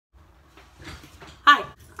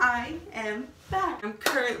I am back. I'm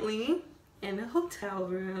currently in a hotel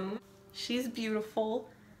room. She's beautiful.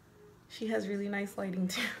 She has really nice lighting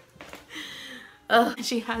too.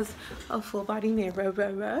 She has a full body mirror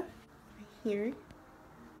right here.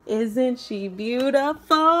 Isn't she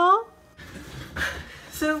beautiful?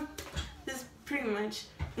 So this is pretty much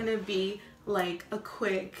gonna be like a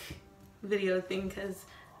quick video thing because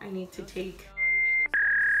I need to take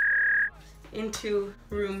into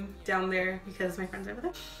room down there because my friends are over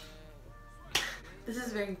there. This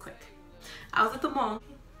is very quick. I was at the mall,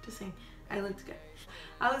 just saying, I looked good.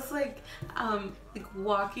 I was like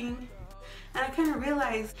walking and I kind of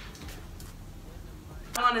realized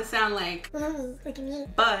I want to sound like me,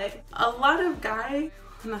 but a lot of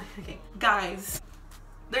guys,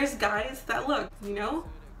 there's guys that look, you know,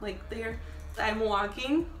 like I'm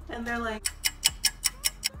walking and they're like,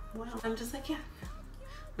 wow. I'm just like, yeah.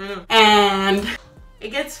 And it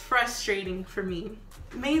gets frustrating for me,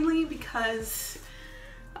 mainly because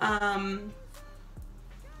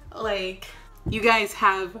like, you guys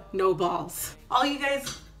have no balls. All you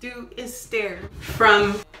guys do is stare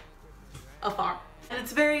from afar. And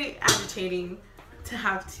it's very agitating to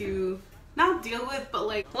have to not deal with, but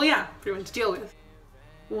like, well, yeah, pretty much deal with.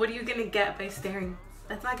 What are you gonna get by staring?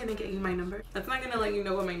 That's not gonna get you my number. That's not gonna let you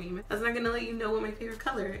know what my name is. That's not gonna let you know what my favorite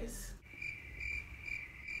color is.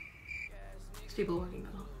 There's people walking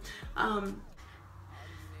down.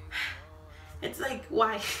 It's like,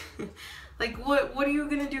 why? Like, what are you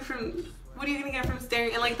gonna do from, what are you gonna get from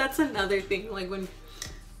staring? And like, that's another thing, like when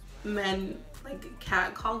men like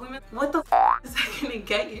catcall women, what the is that gonna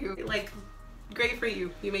get you? Like, great for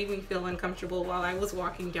you. You made me feel uncomfortable while I was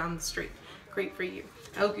walking down the street. Great for you.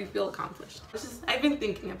 I hope you feel accomplished. I've been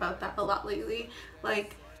thinking about that a lot lately.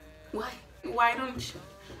 Like, why don't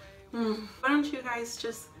you guys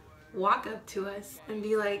just walk up to us and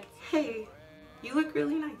be like, hey, you look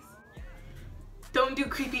really nice. Don't do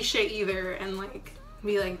creepy shit either and like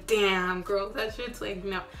be like, damn girl, that shit's like,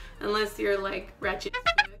 no. Unless you're like wretched,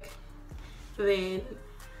 then,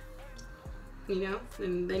 you know,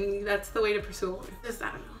 and then that's the way to pursue a woman. Just,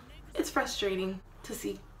 I don't know. It's frustrating to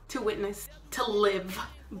see, to witness, to live.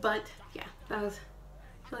 But yeah, I feel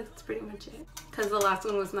like that's pretty much it. Because the last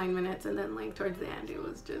one was 9 minutes and then like towards the end it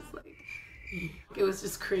was just like, it was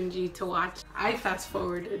just cringy to watch. I fast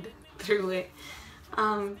forwarded through it.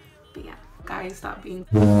 But yeah, guys, stop being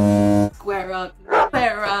square up,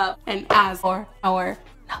 and ask for our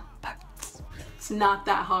numbers. It's not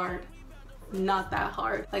that hard. Not that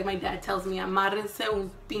hard. Like my dad tells me, amárrense un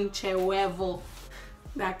pinche huevo.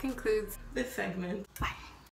 That concludes this segment. Bye.